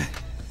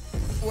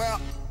 Well,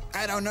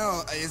 I don't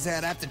know.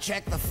 I'd have to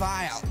check the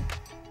file.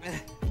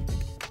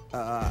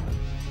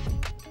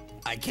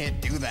 I can't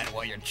do that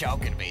while you're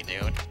choking me,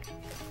 dude.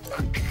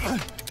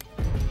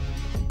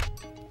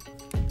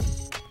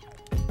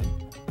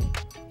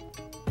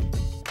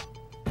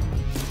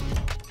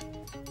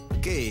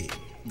 Okay,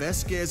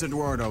 Vasquez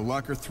Eduardo,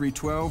 locker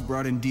 312,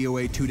 brought in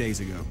DOA 2 days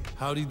ago.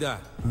 How'd he die?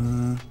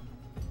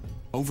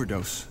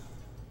 Overdose.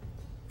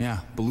 Yeah,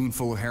 balloon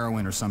full of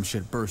heroin or some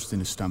shit burst in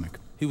his stomach.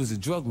 He was a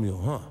drug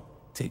mule, huh?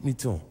 Take me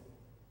to him.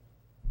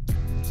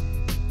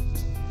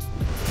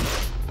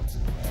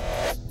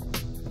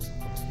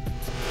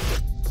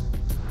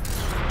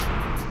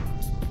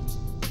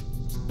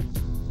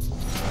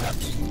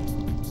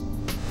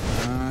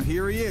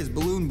 Here he is,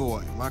 Balloon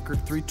Boy, locker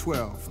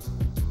 312.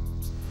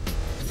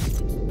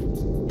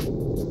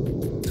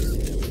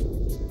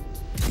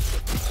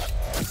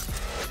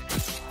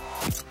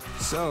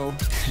 So,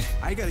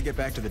 I gotta get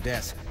back to the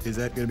desk. Is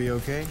that gonna be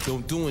okay?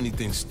 Don't do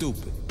anything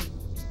stupid.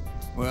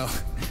 Well,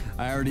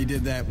 I already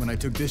did that when I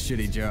took this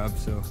shitty job,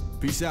 so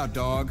peace out,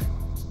 dog.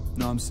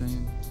 Know what I'm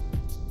saying?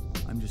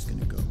 I'm just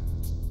gonna go.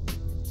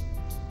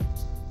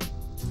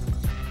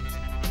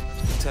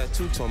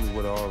 Tattoo told me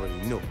what I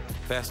already knew.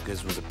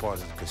 Vasquez was a part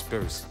of the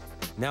conspiracy.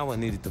 Now I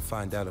needed to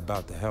find out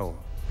about the heroin.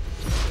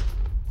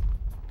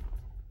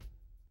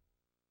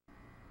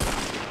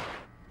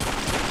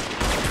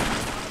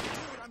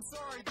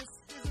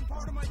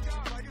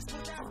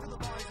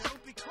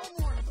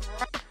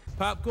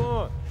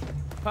 Popcorn!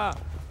 Pop,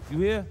 you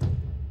here?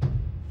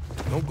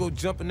 Don't go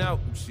jumping out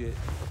and shit.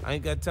 I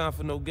ain't got time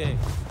for no game.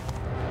 What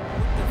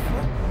the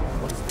fuck?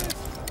 What is this?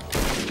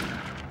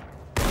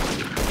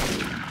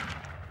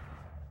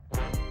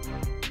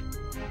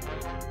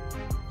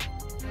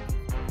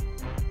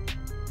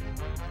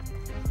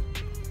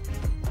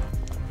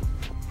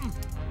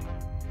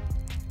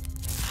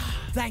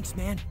 Thanks,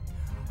 man.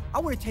 I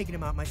would have taken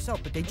him out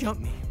myself, but they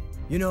jumped me.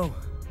 You know,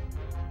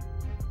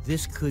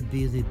 this could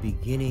be the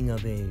beginning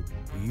of a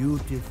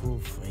beautiful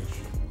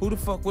friendship. Who the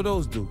fuck were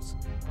those dudes?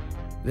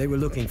 They were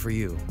looking for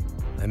you.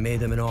 I made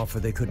them an offer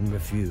they couldn't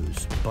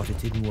refuse, but it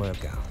didn't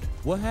work out.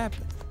 What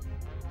happened?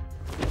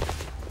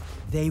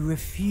 They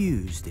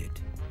refused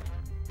it.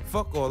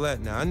 Fuck all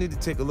that now. I need to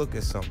take a look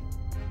at something.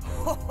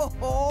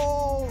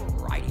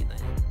 Alrighty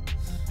then.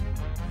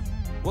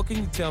 What can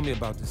you tell me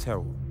about this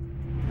heroin?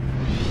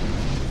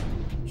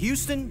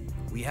 Houston,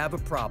 we have a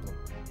problem.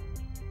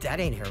 That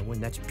ain't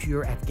heroin, that's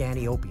pure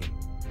Afghani opium.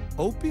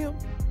 Opium?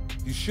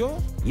 You sure?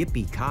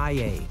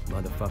 Yippee-ki-yay,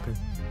 motherfucker.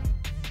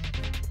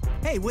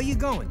 Hey, where you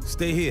going?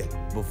 Stay here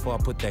before I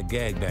put that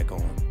gag back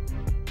on.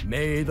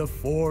 May the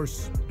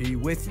Force be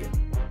with you.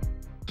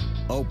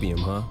 Opium,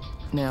 huh?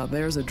 Now,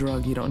 there's a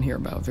drug you don't hear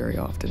about very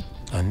often.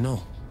 I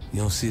know. You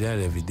don't see that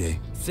every day.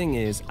 Thing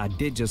is, I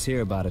did just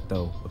hear about it,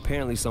 though.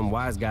 Apparently some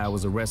wise guy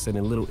was arrested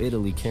in Little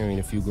Italy carrying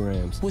a few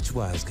grams. Which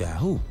wise guy?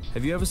 Who?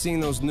 Have you ever seen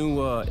those new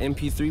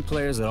MP3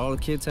 players that all the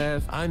kids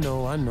have? I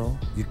know.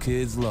 Your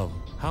kids love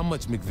them. How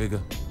much, McVicker?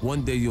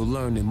 One day you'll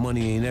learn that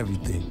money ain't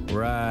everything.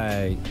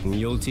 Right, and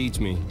you'll teach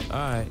me. All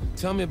right,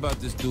 tell me about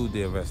this dude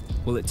they arrested.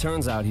 Well, it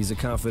turns out he's a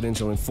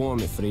confidential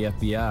informant for the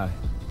FBI,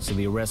 so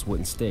the arrest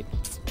wouldn't stick.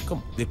 Come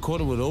on, they caught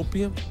him with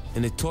opium,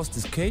 and they tossed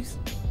his case?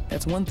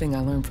 That's one thing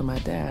I learned from my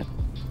dad.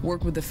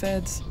 Work with the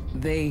feds,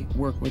 they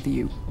work with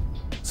you.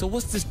 So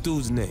what's this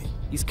dude's name?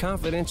 He's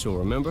confidential,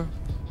 remember?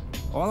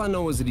 All I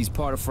know is that he's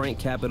part of Frank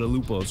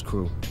Capitalupo's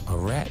crew. A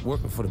rat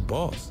working for the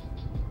boss?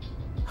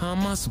 How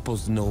am I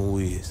supposed to know who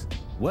he is?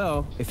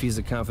 Well, if he's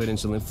a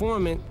confidential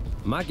informant,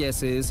 my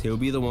guess is he'll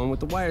be the one with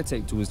the wire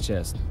taped to his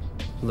chest.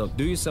 Look,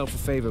 do yourself a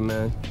favor,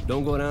 man.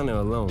 Don't go down there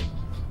alone.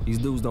 These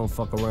dudes don't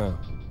fuck around.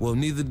 Well,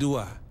 neither do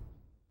I.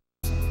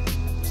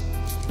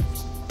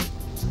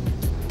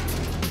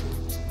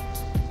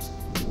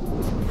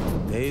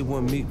 The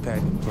A1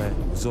 meatpacking plant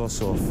was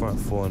also a front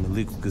for an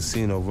illegal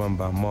casino run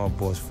by mob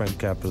boss Frank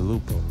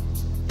Capitalupo.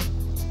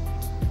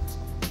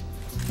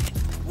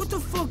 What the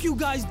fuck you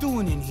guys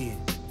doing in here?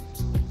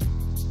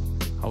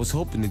 I was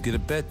hoping to get a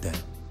bet down.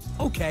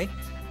 Okay,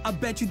 I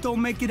bet you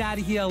don't make it out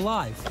of here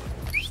alive.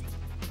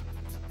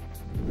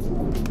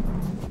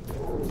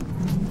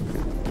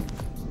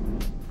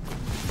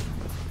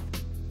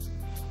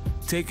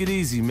 Take it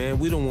easy, man.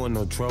 We don't want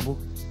no trouble.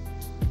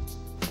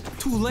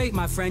 Too late,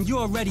 my friend. You're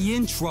already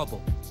in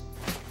trouble.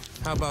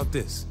 How about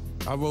this?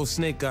 I roll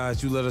snake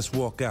eyes, you let us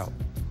walk out.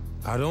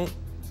 I don't,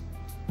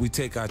 we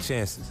take our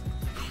chances.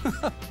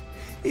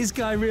 This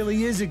guy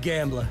really is a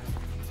gambler.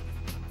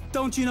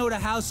 Don't you know the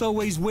house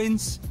always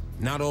wins?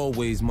 Not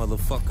always,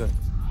 motherfucker.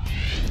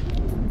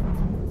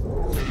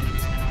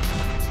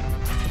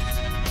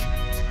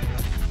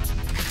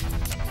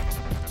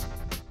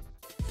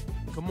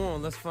 Come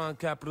on, let's find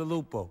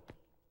Capitalupo.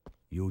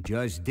 You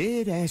just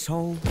did,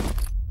 asshole.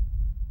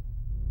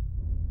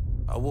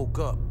 I woke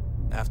up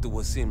after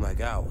what seemed like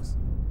hours.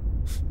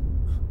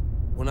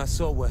 When I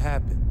saw what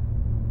happened,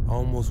 I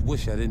almost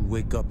wish I didn't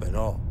wake up at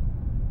all.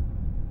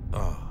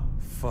 Oh,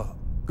 fuck.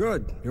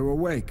 Good, you're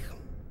awake.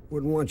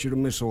 Wouldn't want you to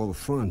miss all the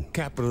fun.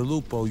 Capital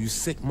Lupo, you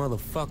sick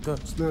motherfucker.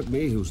 It's not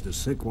me who's the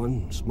sick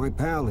one. It's my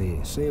pal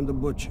here, Sam the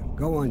Butcher.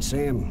 Go on,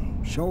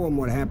 Sam. Show him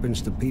what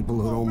happens to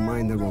people who don't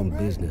mind their own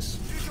business.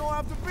 You don't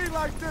have to be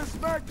like this,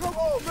 man. Come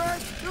on, man.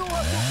 You don't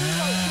have to be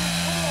like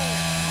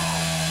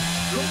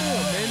this. Come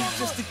on, man. He's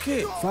just a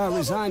kid. As far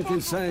as I'm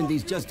concerned,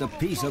 he's just a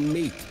piece of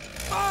meat.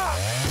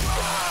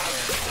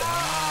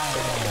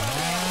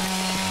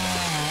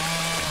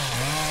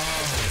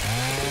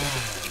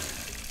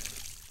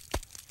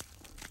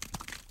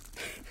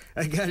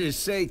 I gotta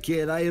say,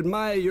 kid, I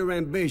admire your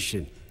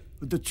ambition.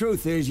 But the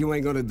truth is, you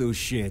ain't gonna do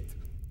shit.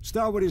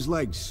 Start with his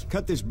legs.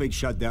 Cut this big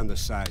shot down to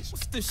size.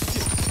 What's this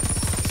shit?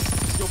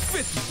 Yo,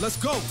 50, let's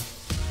go.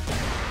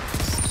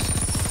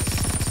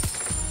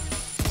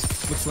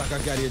 Looks like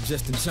I got here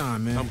just in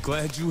time, man. I'm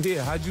glad you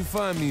here. How'd you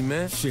find me,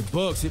 man? Shit,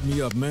 Bugs hit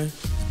me up, man.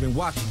 He's been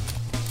watching.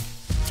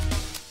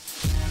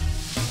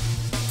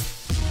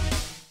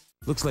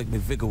 Looks like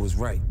McVicker was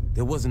right.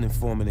 There was an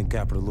informant in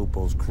Capital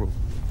Lupo's crew.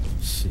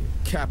 Shit,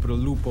 Capital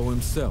Lupo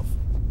himself.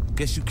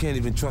 Guess you can't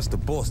even trust the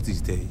boss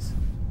these days.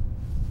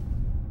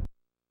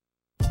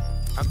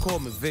 I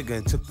called McVicker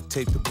and took the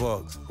tape to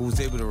Bugs, who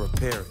was able to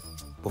repair it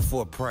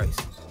before price.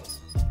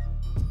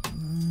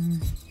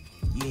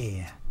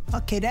 Yeah.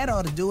 Okay, that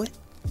ought to do it.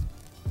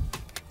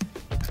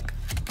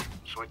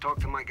 So I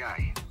talked to my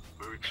guy.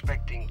 We're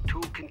expecting 2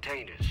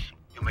 containers.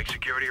 You make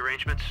security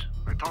arrangements?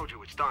 I told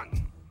you it's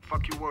done.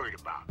 Fuck you worried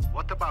about?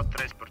 What about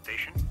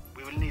transportation?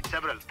 We will need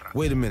several trucks.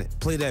 Wait a minute,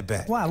 play that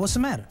back. Why? What's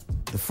the matter?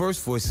 The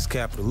first voice is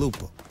Capital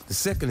Lupo. The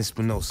second is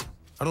Spinoza.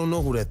 I don't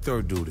know who that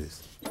third dude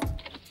is.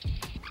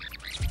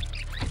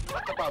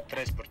 What about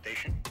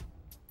transportation?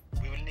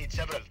 We will need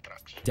several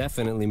trucks.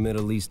 Definitely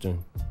Middle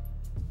Eastern.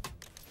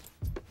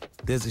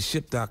 There's a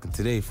ship docking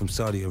today from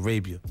Saudi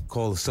Arabia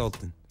called the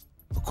Sultan.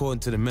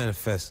 According to the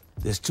manifest,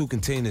 there's 2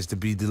 containers to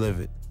be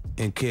delivered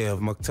in care of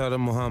Muqtada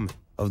Mohammed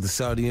of the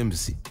Saudi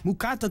Embassy.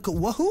 Mukata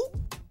wahoo?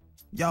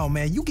 Yo,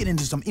 man, you get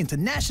into some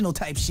international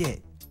type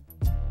shit.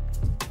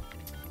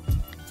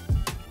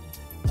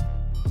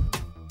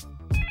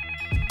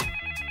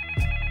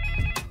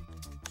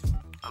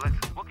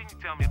 Alexa, what can you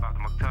tell me about the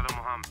Muqtada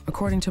Mohammed?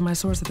 According to my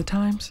source at the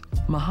Times,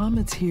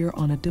 Mohammed's here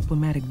on a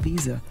diplomatic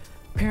visa.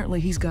 Apparently,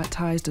 he's got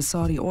ties to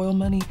Saudi oil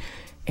money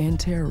and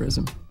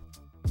terrorism.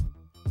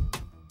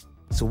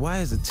 So why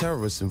is a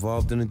terrorist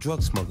involved in a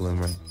drug smuggling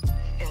ring?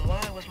 And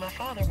why was my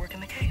father working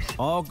the case?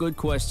 All good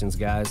questions,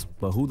 guys,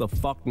 but who the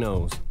fuck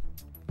knows?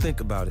 Think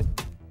about it.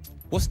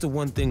 What's the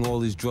one thing all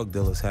these drug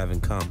dealers have in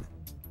common?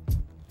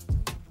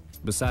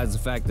 Besides the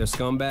fact they're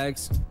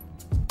scumbags?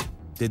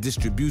 Their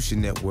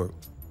distribution network,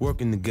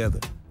 working together.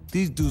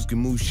 These dudes can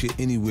move shit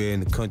anywhere in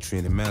the country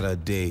in a matter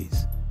of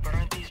days. But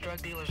aren't these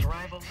drug dealers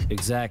rivals?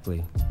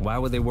 Exactly. Why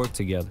would they work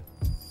together?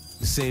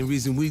 The same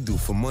reason we do,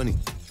 for money.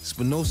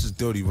 Spinoza's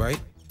dirty, right?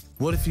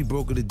 What if he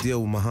brokered a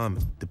deal with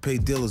Muhammad to pay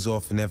dealers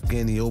off in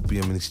Afghani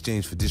opium in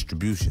exchange for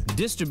distribution?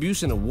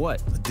 Distribution of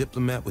what? A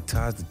diplomat with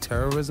ties to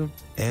terrorism,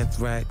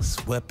 anthrax,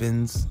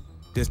 weapons.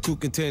 There's 2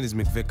 containers,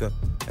 McVicker,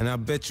 and I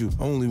bet you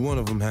only one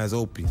of them has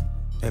opium.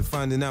 And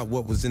finding out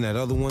what was in that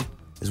other one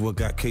is what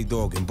got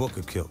K-Dog and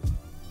Booker killed.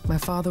 My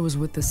father was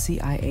with the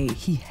CIA.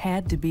 He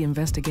had to be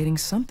investigating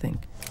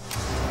something.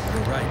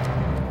 You're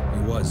right.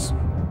 He was.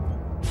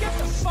 Get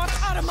the fuck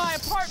out of my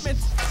apartment!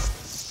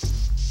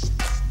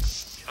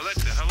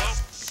 Alexa,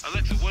 hello?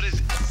 Alexa, what is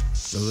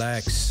it?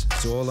 Relax.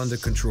 It's all under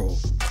control.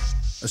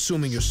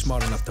 Assuming you're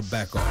smart enough to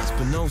back off.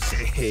 Spinoza.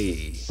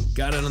 Hey,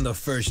 got it on the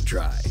first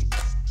try.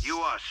 You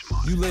are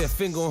smart. You lay a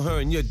finger on her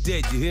and you're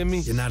dead, you hear me?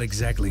 You're not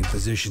exactly in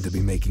position to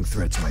be making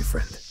threats, my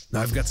friend. Now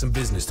I've got some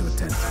business to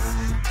attend to.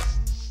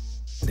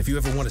 And if you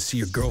ever want to see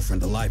your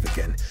girlfriend alive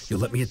again,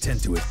 you'll let me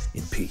attend to it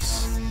in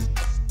peace.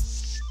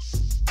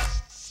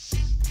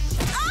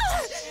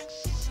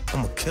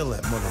 I'ma kill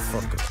that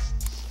motherfucker.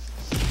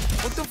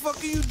 What the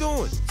fuck are you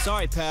doing?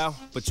 Sorry, pal,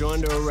 but you're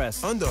under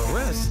arrest. Under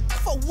arrest?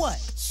 For what?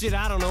 Shit,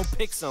 I don't know.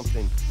 Pick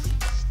something.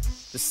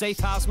 The safe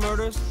house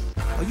murders?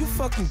 Are you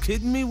fucking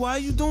kidding me? Why are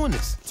you doing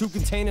this? 2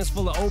 containers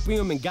full of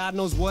opium and God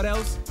knows what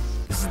else?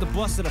 This is the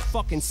bust of the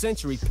fucking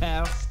century,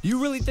 pal.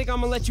 You really think I'm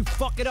gonna let you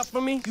fuck it up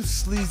for me? You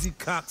sleazy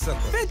cocksucker.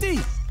 50!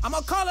 I'm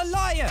gonna call a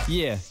lawyer!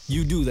 Yeah,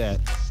 you do that.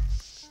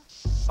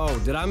 Oh,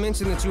 did I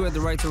mention that you had the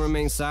right to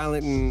remain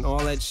silent and all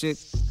that shit?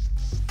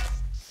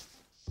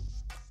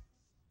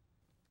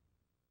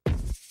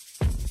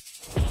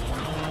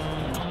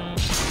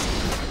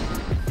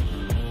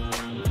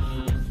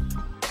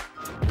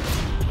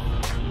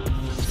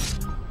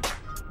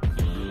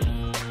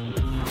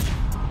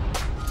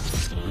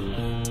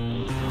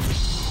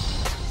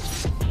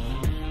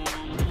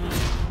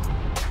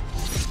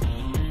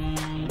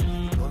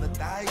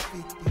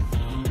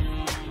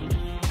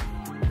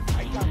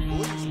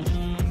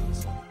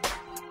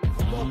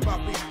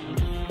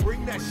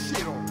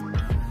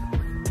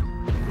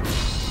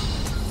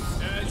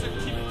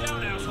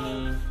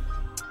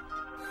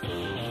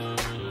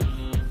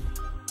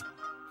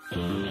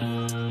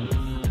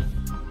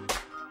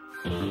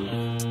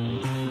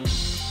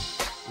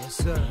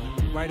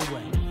 Right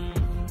away.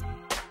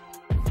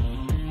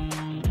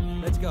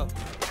 Let's go.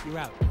 You're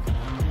out.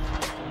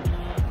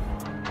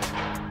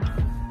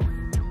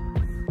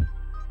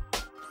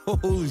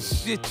 Holy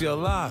shit, you're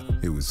alive.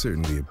 It would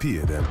certainly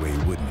appear that way,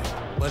 wouldn't it?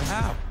 But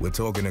how? We'll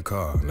talk in the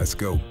car. Let's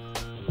go.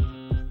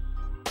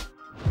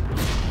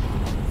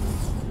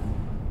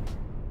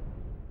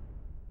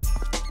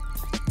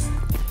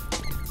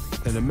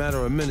 In a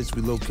matter of minutes,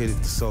 we located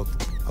the Sultan,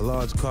 a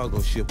large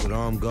cargo ship with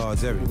armed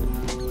guards everywhere.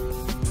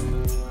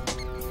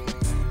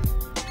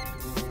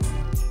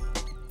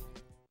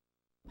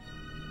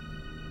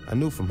 I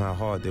knew from how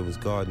hard they was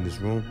guarding this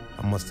room,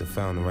 I must have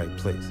found the right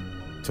place.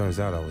 Turns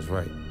out I was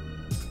right.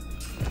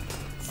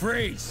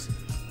 Freeze!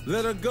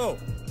 Let her go.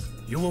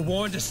 You were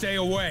warned to stay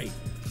away.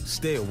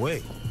 Stay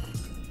away?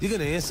 You're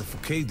gonna answer for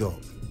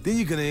K-Dog. Then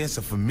you're gonna answer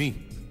for me.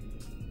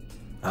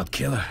 I'll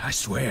kill her, I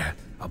swear.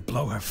 I'll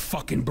blow her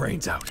fucking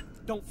brains out.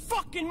 Don't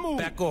fucking move!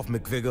 Back off,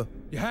 McVigor.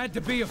 You had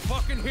to be a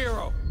fucking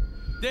hero,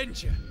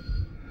 didn't you?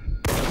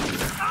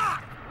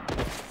 Ah!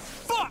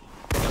 Fuck!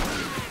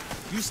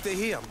 You stay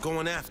here, I'm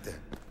going after.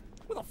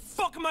 Where the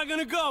fuck am I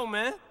gonna go,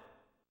 man?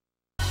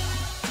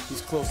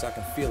 He's close, I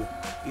can feel it.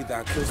 Either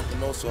I kill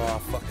Spinoza or I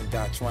fucking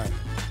die trying.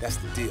 That's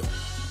the deal.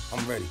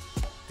 I'm ready.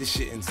 This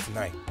shit ends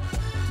tonight.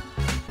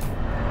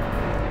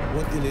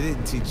 One thing they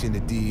didn't teach you in the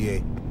DEA,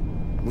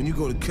 when you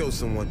go to kill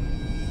someone,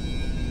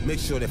 make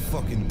sure they're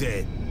fucking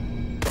dead.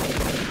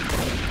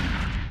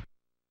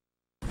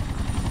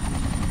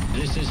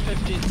 This is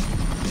 50.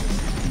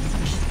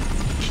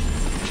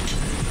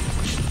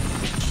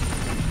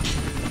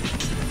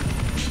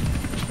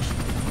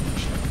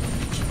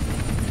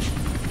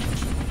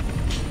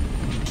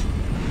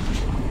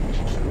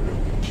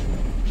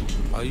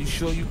 Are you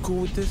sure you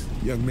cool with this?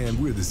 Young man,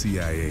 we're the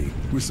CIA.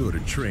 We're sort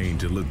of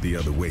trained to look the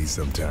other way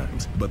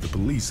sometimes. But the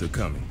police are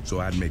coming, so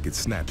I'd make it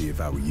snappy if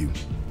I were you.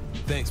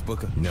 Thanks,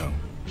 Booker. No.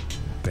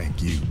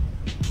 Thank you.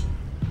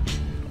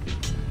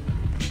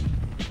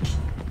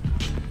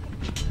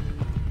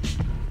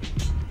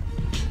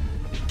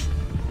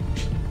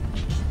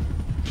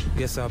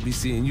 Guess I'll be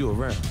seeing you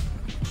around.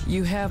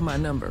 You have my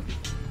number.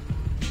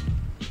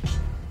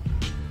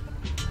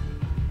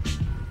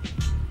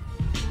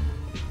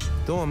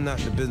 Though I'm not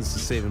in the business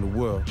of saving the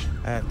world,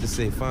 I have to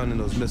say finding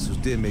those missiles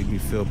did make me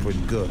feel pretty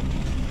good.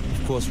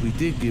 Of course, we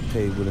did get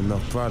paid with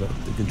enough product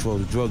to control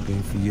the drug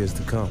game for years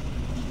to come.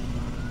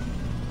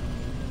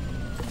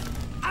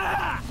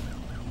 Ah!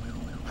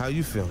 How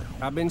you feeling?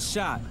 I've been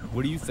shot.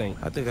 What do you think?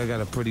 I think I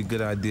got a pretty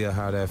good idea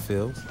how that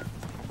feels.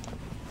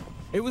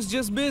 It was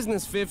just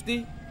business,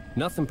 50.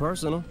 Nothing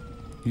personal.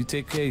 You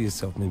take care of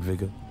yourself,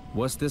 McVigor.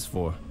 What's this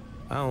for?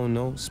 I don't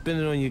know. Spend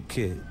it on your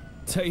kid.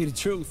 Tell you the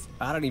truth,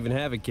 I don't even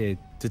have a kid.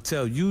 To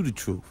tell you the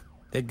truth,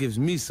 that gives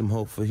me some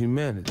hope for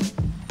humanity.